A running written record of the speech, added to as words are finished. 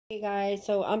Hey guys,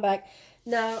 so I'm back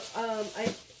now.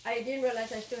 I didn't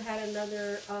realize I still had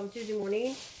another Tuesday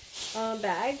morning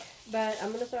bag, but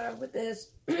I'm gonna start off with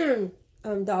this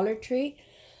Dollar Tree.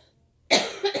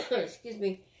 Excuse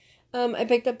me. I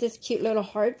picked up this cute little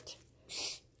heart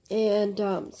and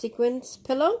sequins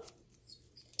pillow.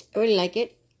 I really like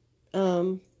it.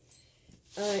 I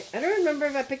don't remember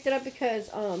if I picked it up because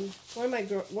one of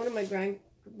my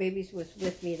grandbabies was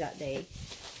with me that day.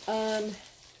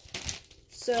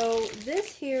 So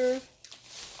this here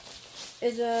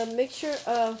is a mixture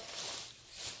of,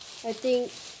 I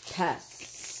think,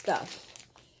 past stuff.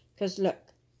 Because look.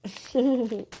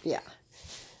 Yeah.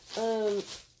 And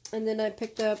then I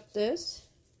picked up this.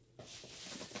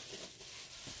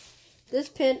 This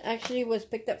pen actually was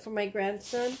picked up for my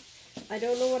grandson. I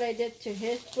don't know what I did to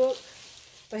his book,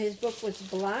 but his book was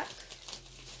black.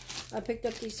 I picked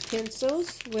up these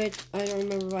pencils, which I don't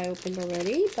remember if I opened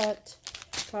already, but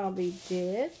probably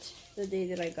did the day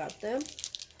that I got them.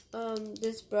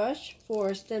 This brush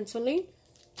for stenciling.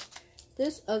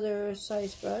 This other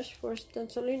size brush for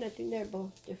stenciling. I think they're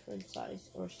both different size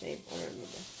or same. I don't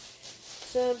remember.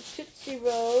 Some Tootsie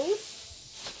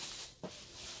Rolls.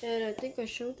 And I think I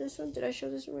showed this one. Did I show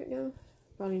this one right now?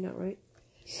 Probably not, right?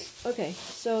 Okay,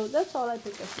 so that's all I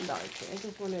picked up from Dollar Tree. I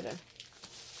just wanted to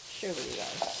share with you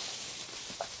guys.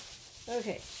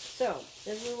 Okay, so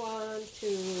let's move on to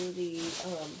the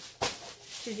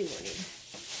Tuesday morning.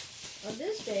 On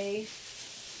this day,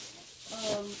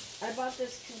 I bought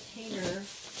this container,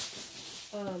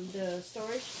 the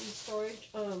storage,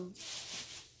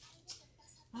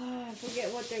 I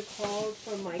forget what they're called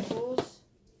from Michael's,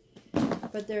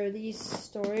 but they're these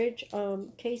storage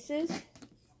cases,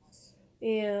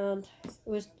 and it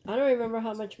was, I don't remember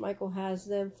how much Michael has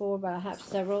them for, but I have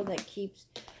several that keeps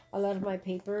a lot of my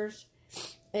papers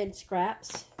and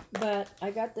scraps. But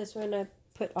I got this one. I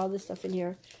put all this stuff in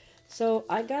here. So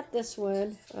I got this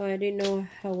one. I didn't know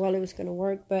how well it was going to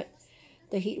work, but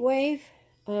the heat wave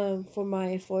for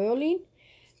my foiling.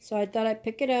 So I thought I'd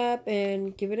pick it up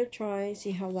and give it a try,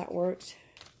 see how that works.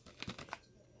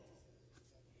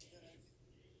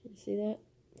 You see that?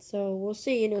 So we'll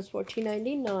see. And it was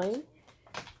 $14.99.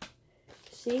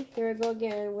 See, here I go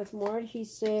again with more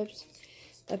adhesives.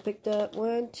 I picked up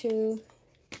 1, 2,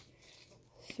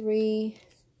 3,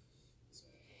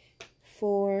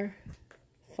 4,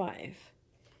 5.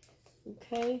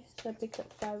 Okay, so I picked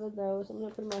up 5 of those. I'm going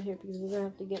to put them out here because we're going to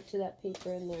have to get to that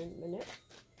paper in there in a minute.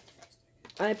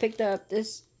 I picked up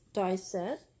this die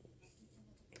set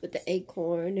with the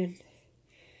acorn and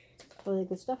all that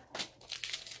good stuff.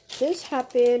 This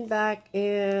happened back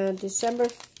in December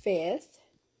 5th.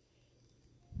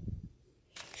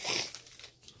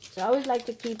 So I always like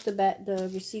to keep the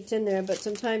receipts in there, but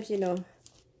sometimes, you know,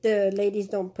 the ladies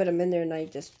don't put them in there and I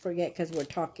just forget because we're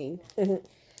talking.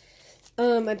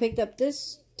 I picked up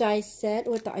this die set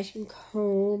with the ice cream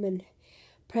cone and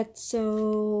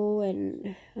pretzel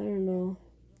and, I don't know,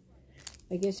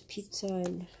 I guess pizza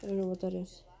and I don't know what that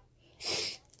is.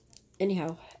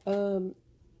 Anyhow,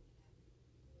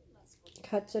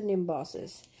 cuts and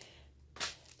embosses.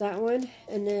 That one,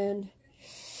 and then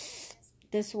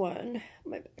this one.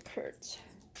 My back hurts.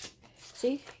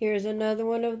 See, here's another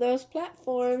one of those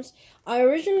platforms. I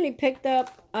originally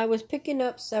I was picking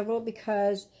up several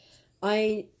because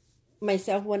I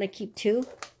myself want to keep 2.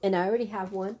 And I already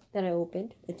have one that I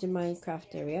opened. It's in my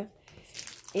craft area.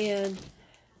 And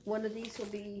one of these will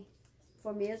be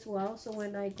for me as well. So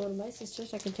when I go to my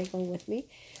sister's, I can take one with me.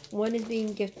 One is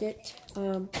being gifted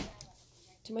to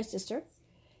my sister.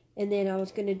 And then I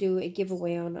was going to do a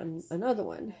giveaway on another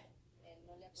one.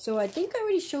 So I think I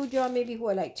already showed y'all maybe,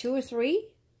 what, like 2 or 3?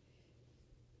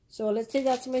 So let's say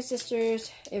that's my sister's.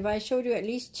 If I showed you at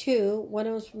least 2, one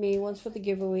was for me, one's for the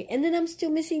giveaway. And then I'm still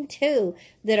missing 2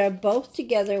 that are both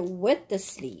together with the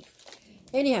sleeve.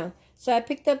 Anyhow, so I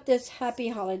picked up this Happy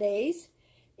Holidays.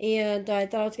 And I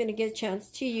thought I was going to get a chance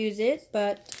to use it,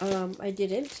 but I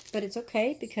didn't. But it's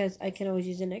okay because I can always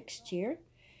use it next year.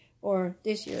 Or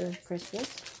this year, Christmas.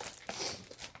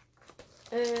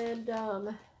 And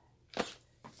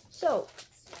so,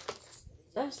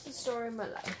 that's the story of my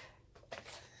life.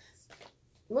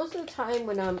 Most of the time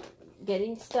when I'm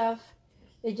getting stuff,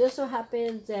 it just so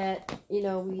happens that, you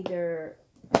know, we either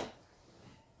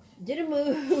did a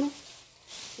move,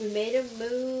 we made a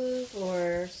move,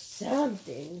 or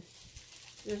something.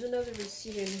 There's another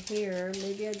receipt in here.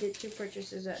 Maybe I did 2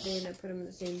 purchases that day and I put them in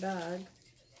the same bag.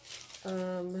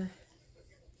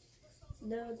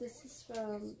 No, this is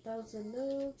from Thousand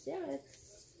Notes. Yeah, it's...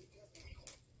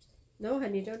 No,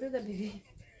 honey, don't do that, baby.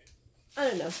 I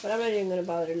don't know, but I'm not even going to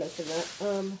bother to look at that.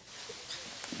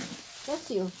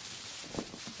 Bless you.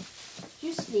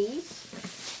 you sneeze?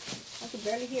 I can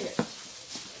barely hear it.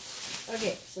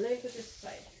 Okay, so let me put this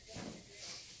aside.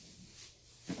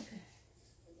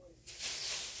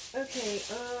 Okay,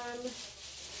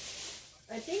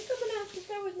 I think I'm gonna have to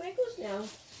start with Michael's now.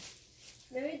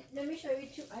 Let me show you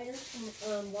 2 items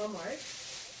from Walmart.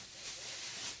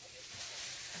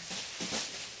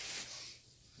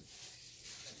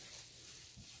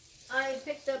 I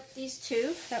picked up these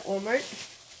 2 at Walmart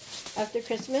after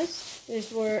Christmas.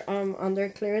 These were on their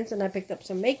clearance, and I picked up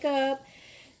some makeup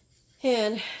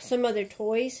and some other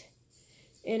toys.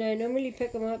 And I normally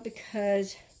pick them up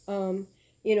because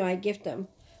you know, I gift them.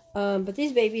 But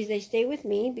these babies, they stay with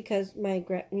me because my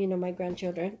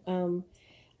grandchildren.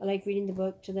 I like reading the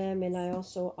book to them, and I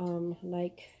also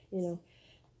like, you know,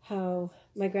 how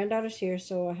my granddaughter's here,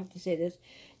 so I have to say this.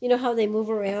 You know how they move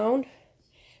around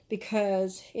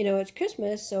because, you know, it's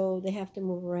Christmas, so they have to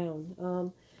move around.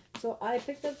 So I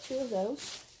picked up 2 of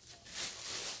those.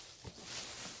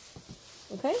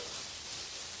 Okay,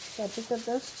 so I picked up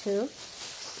those 2.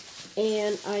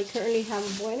 And I currently have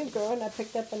a boy and a girl, and I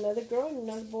picked up another girl and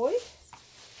another boy.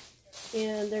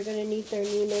 And they're going to need their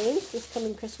new names this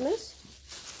coming Christmas.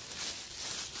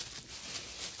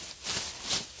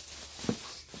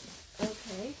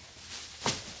 Okay.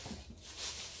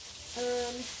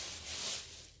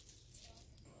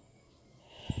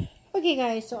 Okay,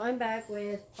 guys, so I'm back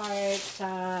with part,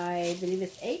 I believe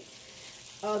it's 8.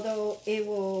 Although it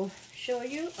will show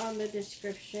you on the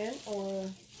description,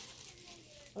 or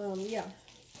yeah,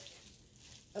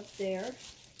 up there,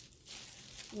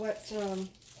 what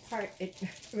part it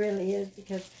really is,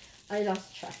 because I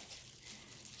lost track.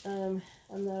 I'm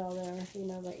not all there, you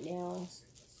know, right now.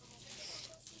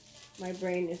 My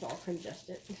brain is all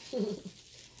congested.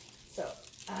 So,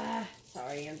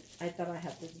 sorry, I thought I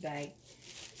had this bag.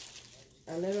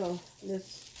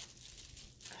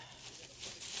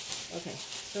 Okay,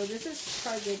 so this is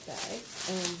Target bag,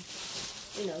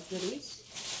 you know, goodies.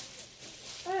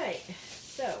 Alright,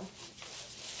 so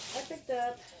I picked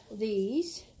up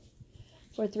these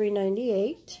for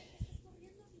 $3.98.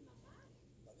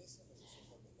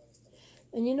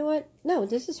 And you know what? No,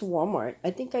 this is Walmart.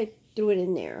 I think I threw it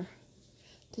in there.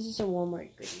 This is a Walmart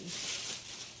goodie.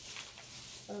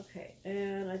 Okay,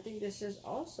 and I think this is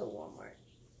also Walmart.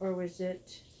 Or was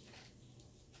it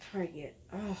Target?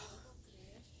 Oh,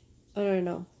 I don't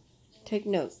know. Take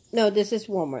note. No, this is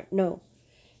Walmart. No.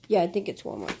 Yeah, I think it's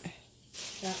Walmart.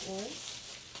 That one.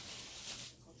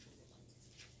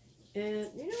 And,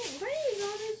 you know, why is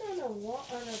all this on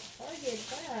a Target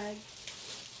bag?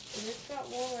 And it's got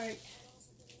Walmart.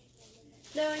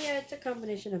 No, yeah, it's a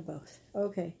combination of both.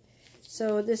 Okay.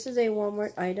 So this is a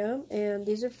Walmart item, and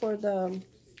these are for the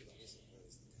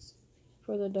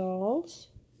dolls.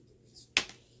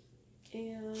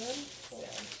 And what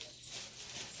else?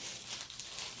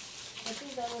 I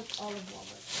think that was all of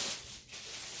Walmart.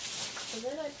 So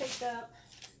then I picked up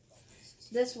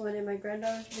this one, and my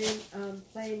granddaughter's been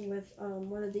playing with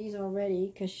one of these already,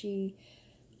 because she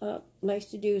likes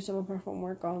to do some of her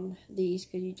homework on these,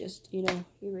 because you just, you know,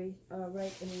 erase,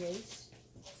 write and erase.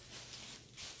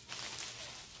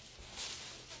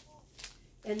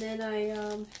 And then I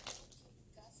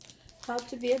How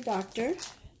to Be a Doctor.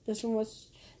 This one was,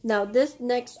 now this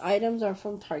next items are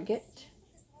from Target.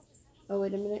 Oh,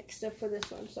 wait a minute, except for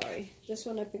this one, sorry. This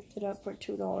one I picked it up for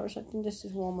 $2. I think this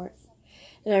is Walmart.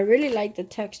 And I really like the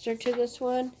texture to this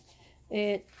one.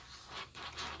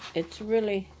 It's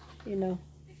really, you know,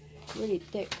 really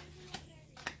thick.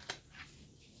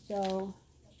 So,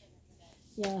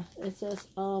 yeah, it says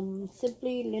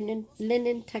simply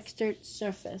linen textured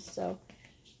surface. So,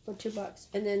 for $2.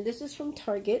 And then this is from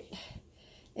Target.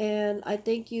 And I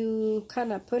think you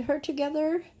kind of put her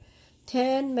together.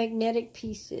 10 magnetic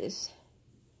pieces.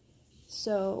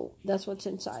 So, that's what's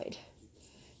inside.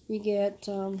 You get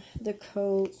the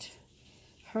coat,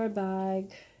 her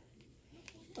bag,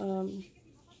 a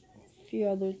few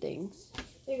other things.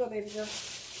 There you go, baby girl.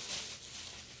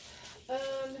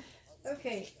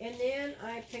 Okay, and then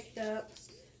I picked up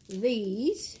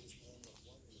these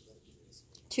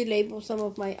to label some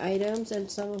of my items and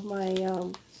some of my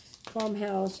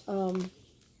farmhouse item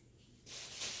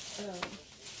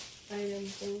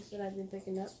things that I've been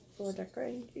picking up for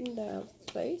decorating the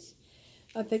place.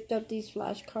 I picked up these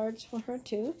flashcards for her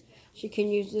too. She can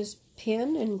use this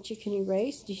pen and she can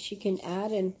erase. She can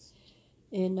add and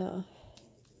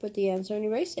put the answer and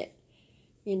erase it,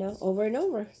 you know, over and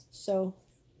over. So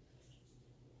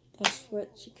that's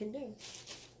what she can do.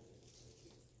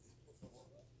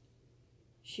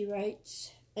 She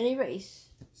writes and erase.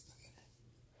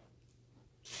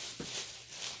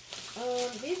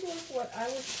 These was what I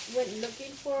went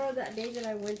looking for that day that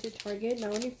I went to Target. And I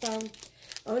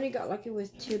only got lucky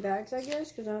with 2 bags, I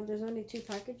guess, because there's only 2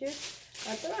 packages.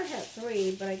 I thought I had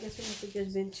 3, but I guess it must have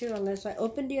just been 2 unless I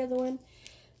opened the other one.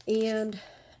 And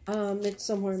it's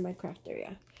somewhere in my craft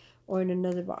area or in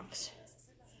another box.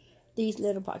 These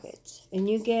little pockets. And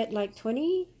you get like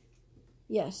 20?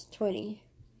 Yes, 20.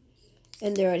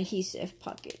 And they're adhesive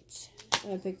pockets.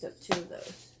 I picked up 2 of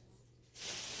those.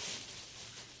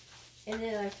 And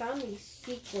then I found these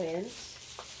sequins.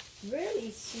 Really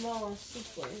small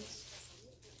sequins.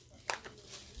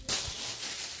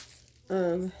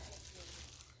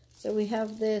 So we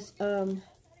have this,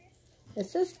 it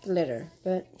says glitter,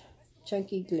 but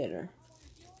chunky glitter.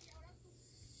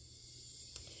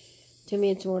 To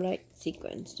me, it's more like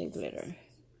sequins than glitter.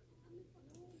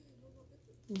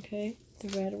 Okay, the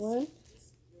red one.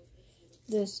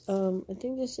 This, I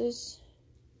think this is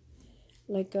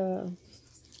like a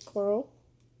coral.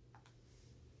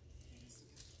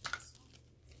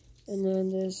 And then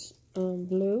this,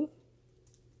 blue.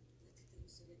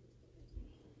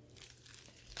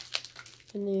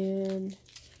 And then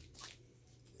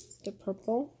the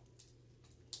purple.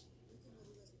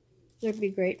 That'd be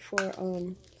great for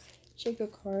shaker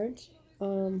cards.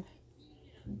 The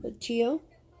teal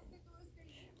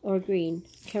or green.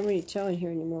 Can't really tell in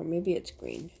here anymore. Maybe it's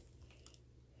green.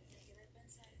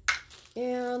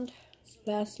 And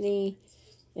lastly,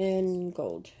 in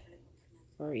gold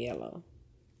or yellow.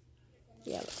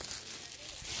 Yellow.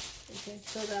 Okay,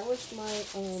 so that was my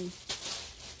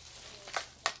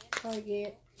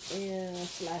Target and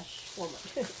slash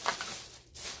Walmart.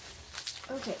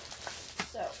 Okay,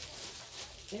 so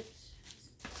it's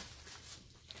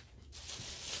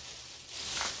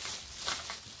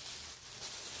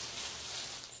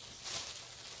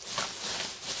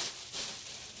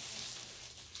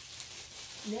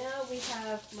now we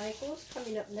have Michael's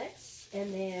coming up next,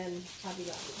 and then Hobby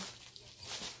Lobby.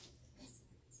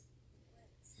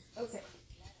 Okay.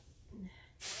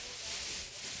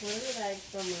 One of the bags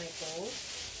from Michael's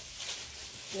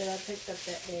that I picked up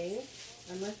that day.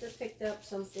 I must have picked up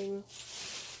something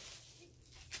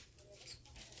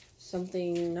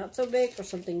not so big or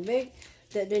something big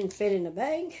that didn't fit in a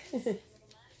bag.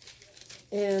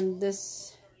 And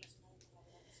this,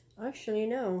 actually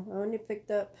no, I only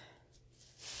picked up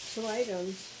 2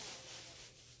 items,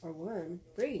 or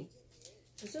 3.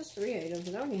 It says 3 items,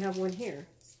 and I only have 1 here.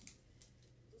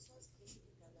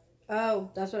 Oh,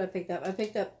 that's what I picked up. I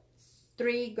picked up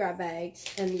 3 grab bags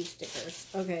and these stickers.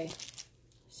 Okay,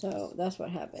 so that's what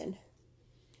happened.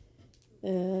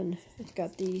 And it's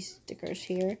got these stickers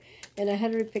here. And I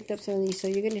had already picked up some of these, so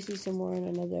you're going to see some more in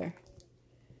another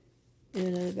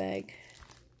bag.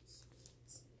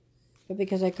 But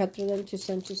because I cut through them to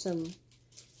send to some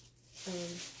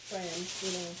friends,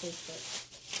 you know, on Facebook.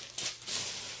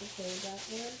 Okay, that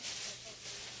one.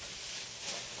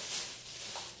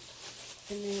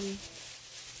 And then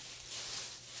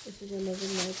this is another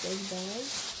Michael's bag.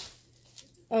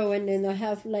 Oh, and then I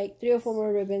have like 3 or 4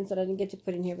 more ribbons that I didn't get to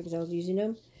put in here because I was using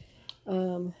them.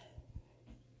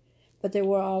 But they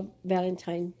were all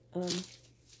Valentine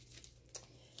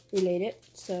related.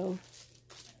 So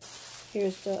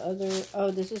here's the other.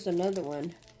 Oh, this is another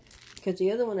one. Because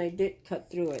the other one I did cut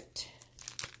through it.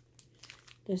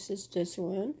 This is this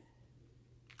one.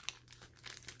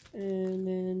 And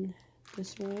then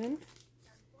this one.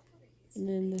 And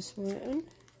then this one.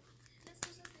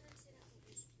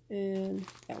 And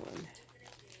that one.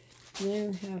 And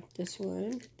then we have this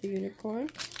one, the unicorn.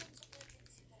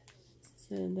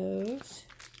 And those.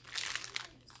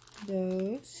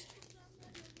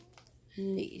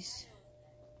 And these.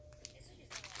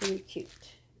 Really cute.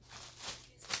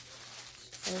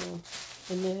 So,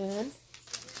 and then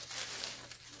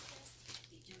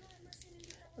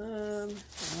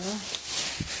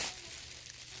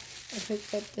I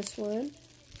picked up this one.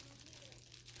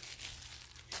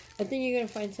 I think you're going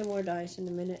to find some more dies in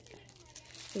a minute.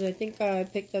 Because I think I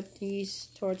picked up these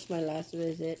towards my last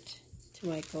visit to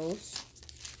Michael's.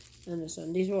 And this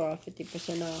one. These were all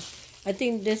 50% off. I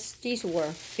think these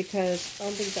were. Because I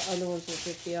don't think the other ones were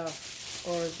 50 off.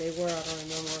 Or they were, I don't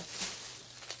remember.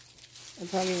 I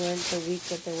probably went the week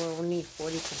that they were only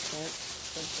 40%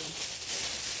 something.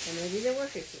 And maybe they were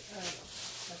 50. I don't know.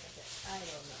 Like I said, I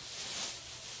don't know.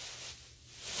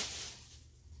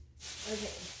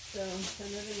 Okay, so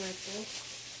another Michael.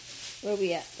 Where are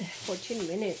we at? 14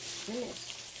 minutes.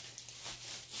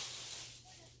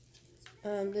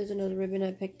 There's another ribbon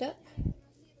I picked up.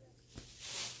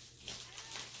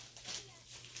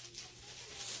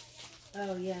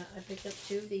 Oh yeah, I picked up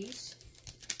 2 of these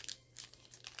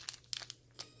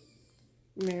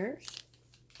mirrors.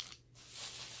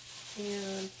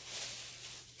 And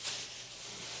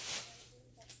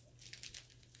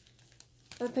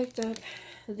I picked up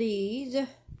these.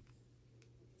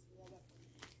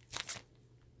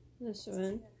 This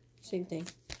one, same thing.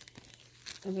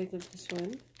 I picked up this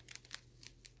one.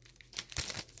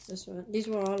 This one. These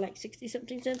were all like 60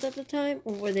 something cents at the time,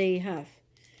 or were they half?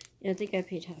 Yeah, I think I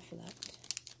paid half for that.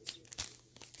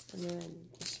 And then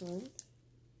this one.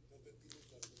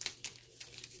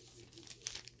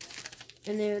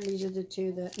 And then these are the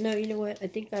two that, no, you know what? I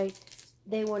think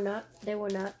they were not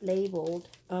labeled,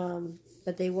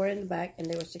 but they were in the back, and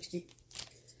they were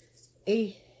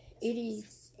 80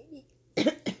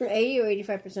 or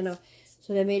 85% off.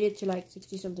 So they made it to like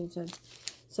 60 something cents.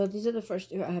 So these are the first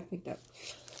two I have picked up.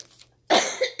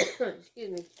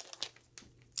 Excuse me.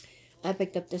 I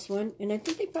picked up this one, and I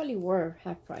think they probably were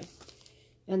half price.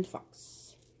 And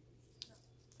Fox.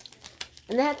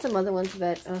 And they had some other ones,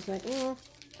 but I was like, I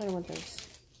don't want those.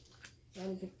 So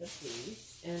I picked up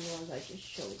these, and the ones I just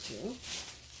showed you.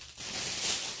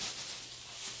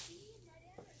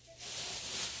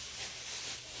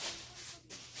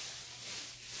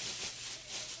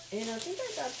 And I think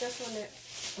I got this one at,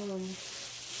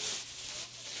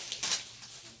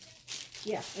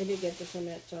 yeah, I did get this one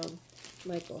at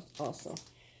Michael's also.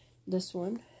 This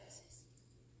one.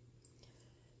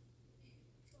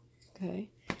 Okay.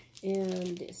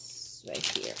 And this right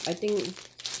here. I think,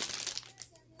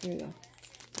 here we go.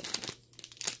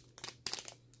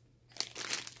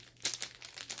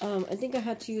 I think I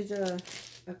had to use a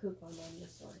coupon on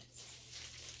this one.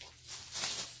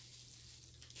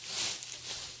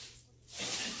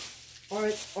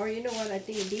 Or you know what, I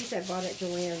think these I bought at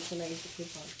Joann's when I used the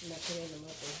coupon, and I put it in the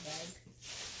Michael's bag.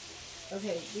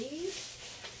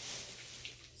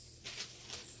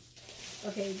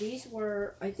 Okay, these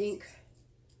were, I think,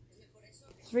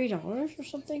 $3 or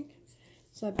something.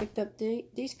 So I picked up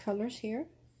these colors here.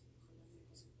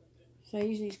 So I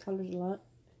use these colors a lot.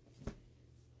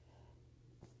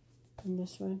 And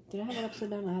this one. Did I have it upside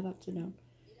down? I had it upside down.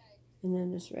 And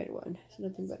then this red one. It's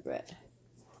nothing but red.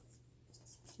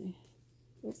 Let's see.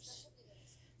 Oops.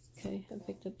 Okay, I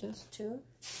picked up those two.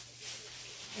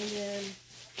 And then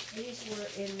these were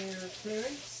in their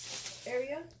clearance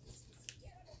area.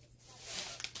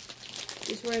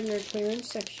 These were in their clearance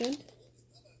section.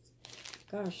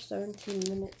 Gosh, 17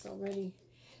 minutes already.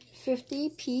 50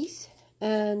 piece.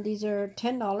 And these are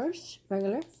 $10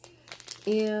 regular.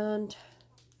 And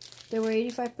they were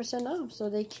 85% off. So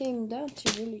they came down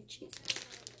to really cheap.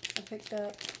 I picked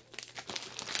up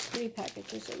 3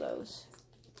 packages of those.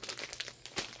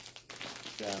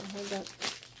 So I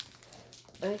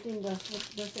think that's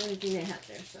the only thing they had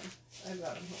there. So I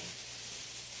brought them home.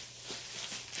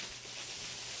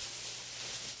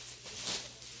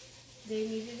 They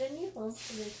needed a new home,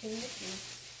 so they came with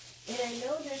me. And I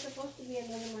know there's supposed to be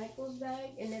another Michael's bag,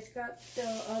 and it's got the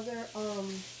other,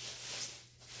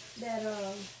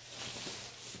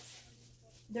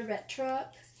 the red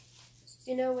truck,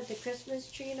 you know, with the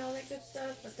Christmas tree and all that good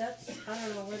stuff, but that's, I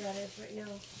don't know where that is right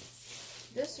now.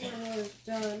 This one was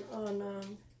done on,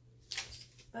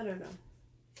 I don't know.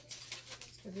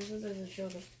 But this one doesn't show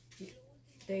the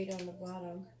date on the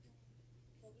bottom.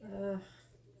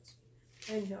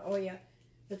 Oh yeah,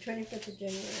 the 25th of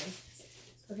January.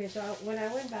 Okay, so when I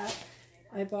went back,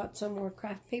 I bought some more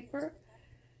craft paper.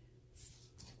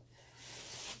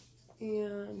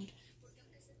 And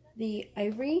the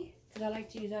ivory, because I like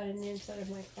to use that in the inside of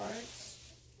my cards.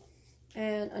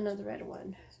 And another red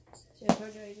one. See, I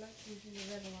told you I like using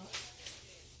the red a lot.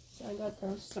 So I got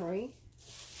those 3.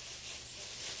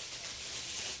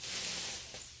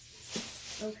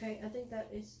 Okay, I think that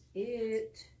is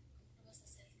it.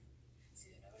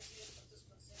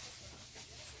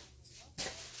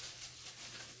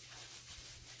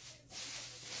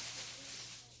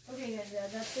 Okay guys, yeah,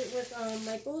 that's it with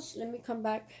Michael's. Let me come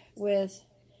back with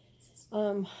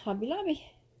Hobby Lobby.